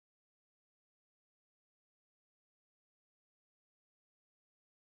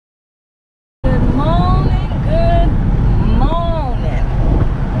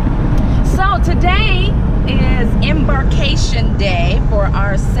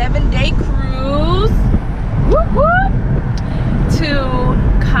our 7-day cruise. Whoop, whoop, to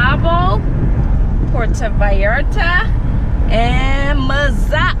Cabo, Puerto Vallarta, and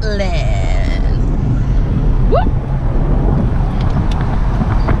Mazatlan. Whoop.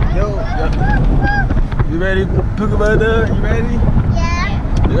 Yo, you ready? Talk about that? You ready?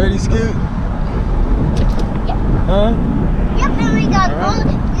 Yeah. You ready, Scoot? Yeah. Huh? Yep, and we got all of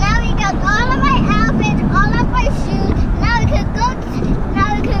our outfits, all of our shoes. Now we can go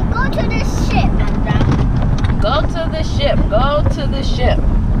to the ship. Go to the ship. Go to the ship.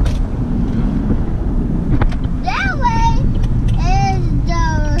 That way is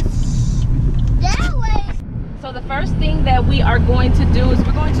that way. So the first thing that we are going to do is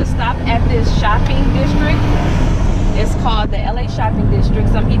we're going to stop at this shopping district. It's called the LA Shopping District.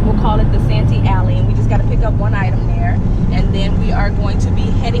 Some people call it the Santee Alley, and we just got to pick up one item there. And then we are going to be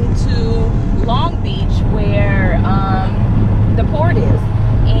heading to Long Beach, where the port is.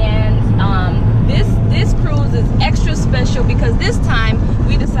 And this cruise is extra special because this time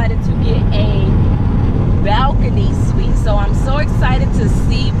we decided to get a balcony suite. So I'm so excited to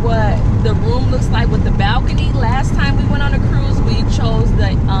see what the room looks like with the balcony. Last time we went on a cruise, we chose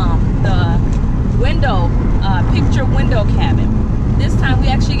the window, picture window cabin. This time we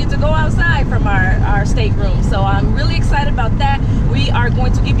actually get to go outside from our stateroom. So I'm really excited about that. We are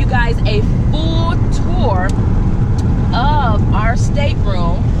going to give you guys a full tour of our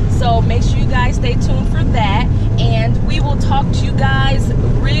stateroom. So make sure you guys stay tuned for that. And we will talk to you guys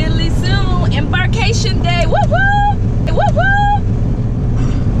really soon. Embarkation day. Woo woo! Woo woo!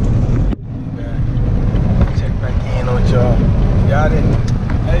 Check back in on y'all. Got it?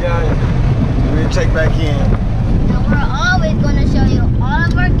 Hey guys, we'll check back in. Now we're always going to show you all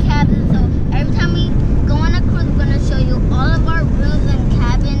of our cabins. So every time we go on a cruise, we're going to show you all of our rooms and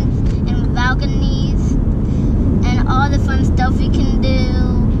cabins and balconies and all the fun stuff we can do.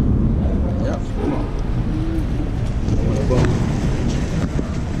 Yep.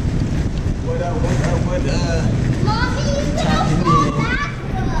 What up? Mommy, you still fall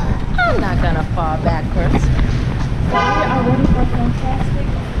backwards. I'm not gonna fall backwards. So we are ready for a fantastic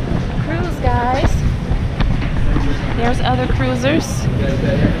cruise, guys. There's other cruisers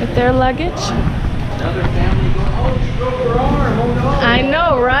with their luggage. Another family going, oh, she broke her arm. Oh no. I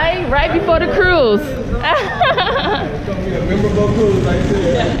know, right? Right before the cruise. It's gonna be a memorable cruise right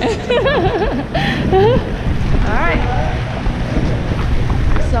there. All right.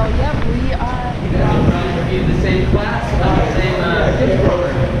 So, yep, we are. In the same class, same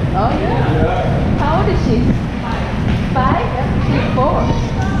program. Oh, yeah. How old is she? 5? She's 4.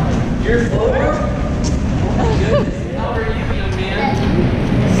 You're 4? Oh my goodness. How are you, young man?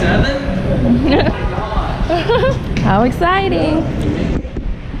 7? Oh my God. How exciting. We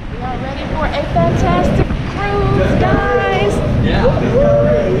are ready for a fantastic cruise, guys. Yeah. We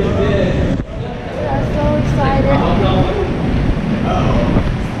are so excited.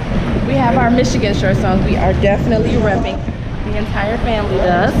 We have our Michigan shirts on. We are definitely repping. The entire family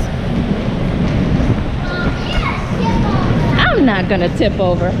does. I'm not gonna tip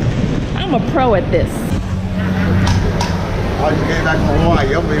over. I'm a pro at this. I just came back from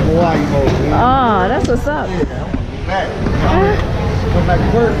Hawaii. I'm in Hawaii mode, man. Oh, that's what's up. Yeah, I'm back. Come back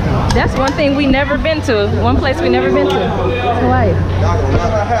to work now. That's one thing we never been to. One place we never been to. Hawaii. I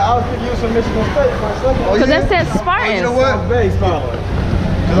was thinking you was from Michigan State for a second. Because that says Oh, you Spartans. know what?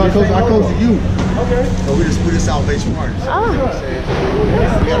 Because I coach to you. Okay. So we just Salvation Army. Oh,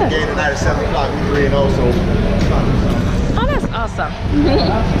 We got a game tonight at 7 o'clock. We 3-0, so. oh, that's awesome.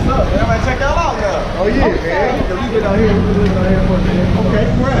 What's up? Everybody check y'all out now. Oh yeah, man. Because we been out here, for a minute. Okay,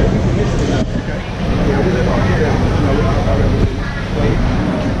 right. Okay. Yeah, we live out here.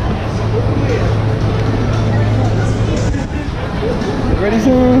 Ready,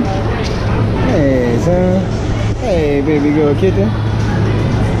 son? Hey, son. Hey, baby girl kitten.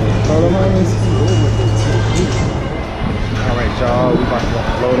 Hold on, homies. Alright, y'all. We about to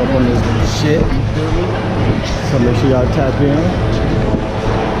load up on this shit. So make sure y'all tap in.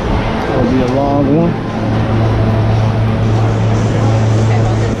 It's gonna be a long one.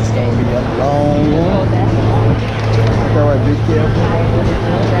 It's gonna be a long one. Alright, be careful.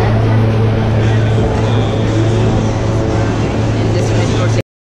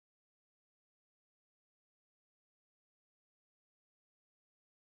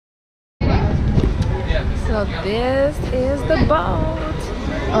 So this is the boat,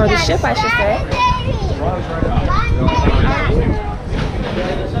 or the ship, I should say.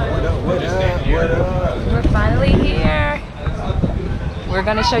 We're finally here. We're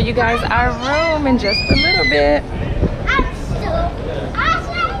gonna show you guys our room in just a little bit.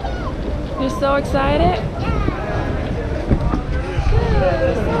 You're so excited? Good.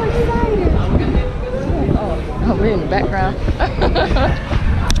 background.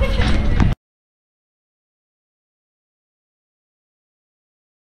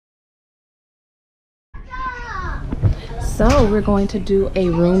 So we're going to do a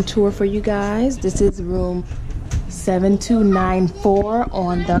room tour for you guys. This is room 7294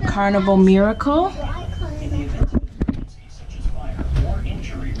 on the Carnival Miracle.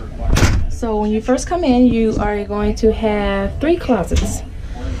 So when you first come in, you are going to have 3 closets.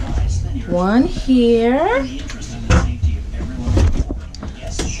 One here.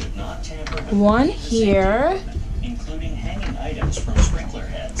 One here.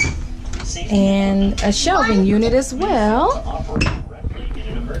 And a shelving unit as well.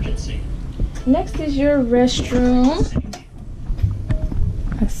 Next is your restroom.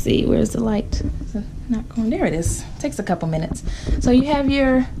 Let's see, where's the light? Is it not going? There it is. Takes a couple minutes. So you have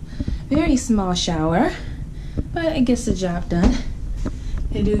your very small shower, but it gets the job done.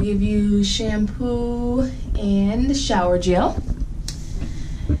 They do give you shampoo and shower gel.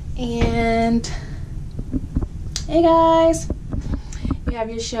 And hey guys, you have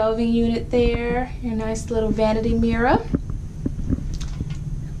your shelving unit there, your nice little vanity mirror.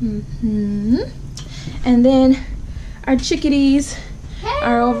 And then our chickadees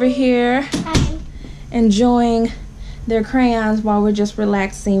are over here enjoying their crayons while we're just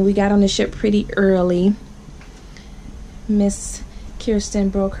relaxing. We got on the ship pretty early. Miss Kirsten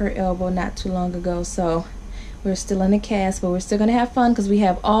broke her elbow not too long ago, so we're still in the cast, but we're still gonna have fun because we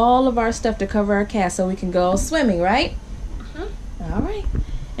have all of our stuff to cover our cast so we can go swimming, right? All right.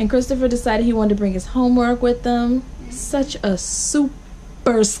 And Christopher decided he wanted to bring his homework with them. Such a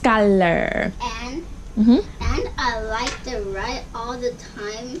super scholar. And I like to write all the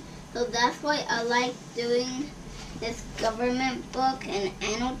time, so that's why I like doing this government book and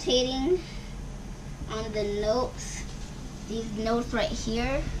annotating on the notes. These notes right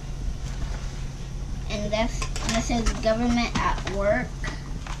here. And this is government at work.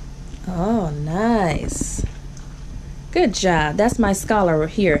 Oh, nice. Good job. That's my scholar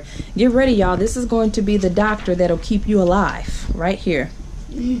here. Get ready, y'all. This is going to be the doctor that'll keep you alive right here.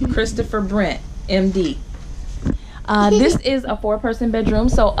 Christopher Brent, MD. This is a 4-person bedroom.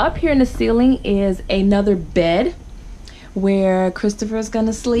 So up here in the ceiling is another bed where Christopher is going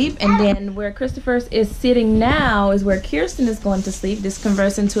to sleep. And then where Christopher is sitting now is where Kirsten is going to sleep. This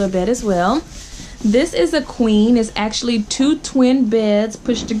converts into a bed as well. This is a queen. It's actually 2 twin beds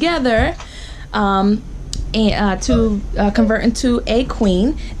pushed together. To convert into a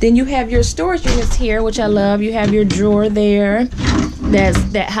queen. Then you have your storage units here, which I love. You have your drawer there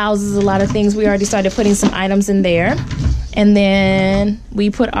that houses a lot of things. We already started putting some items in there, and then we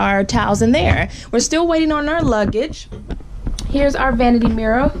put our towels in there. We're still waiting on our luggage. Here's our vanity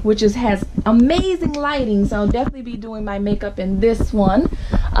mirror, which has amazing lighting, so I'll definitely be doing my makeup in this one.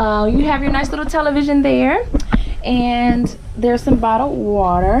 You have your nice little television there, and there's some bottled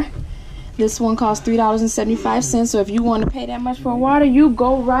water. This one costs $3.75, so if you want to pay that much for water, you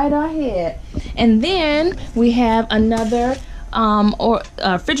go right ahead. And then we have another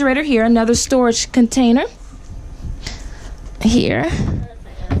refrigerator here, another storage container here.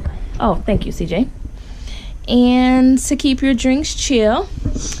 Oh, thank you, CJ. And to keep your drinks chill,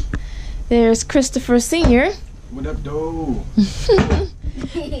 there's Christopher Sr. What up, though?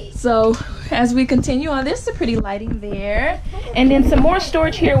 So as we continue on, there's some pretty lighting there, and then some more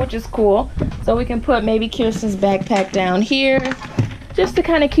storage here, which is cool. So we can put maybe Kirsten's backpack down here, just to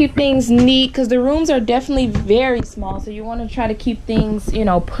kind of keep things neat, because the rooms are definitely very small. So you want to try to keep things, you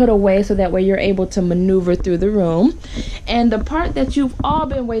know, put away so that way you're able to maneuver through the room. And the part that you've all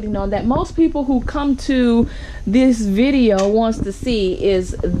been waiting on, that most people who come to this video wants to see,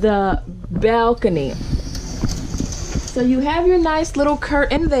 is the balcony. So you have your nice little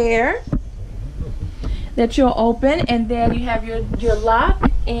curtain there that you'll open, and then you have your lock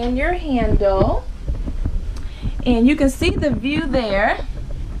and your handle, and you can see the view there.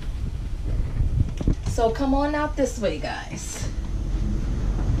 So come on out this way, guys.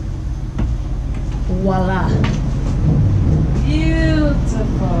 Voila.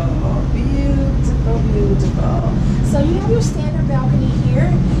 Beautiful, beautiful, beautiful. So you have your standard balcony here.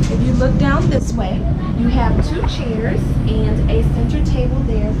 If you look down this way, you have 2 chairs and a center table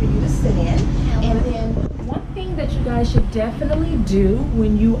there for you to sit in. And then one thing that you guys should definitely do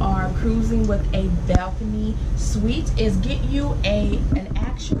when you are cruising with a balcony suite is get you an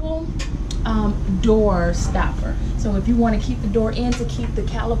actual door stopper. So if you want to keep the door in to keep the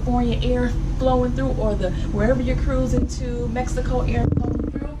California air flowing through, or wherever you're cruising to, Mexico air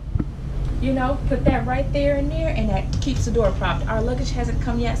flowing through, you know, put that right there in there, and that keeps the door propped. Our luggage hasn't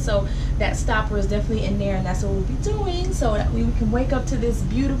come yet, so that stopper is definitely in there, and that's what we'll be doing, so that we can wake up to this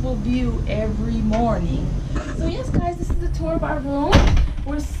beautiful view every morning So yes, guys, this is a tour of our room.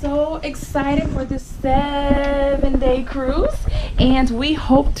 We're so excited for this 7-day cruise, and we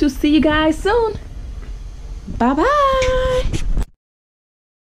hope to see you guys soon. Bye bye.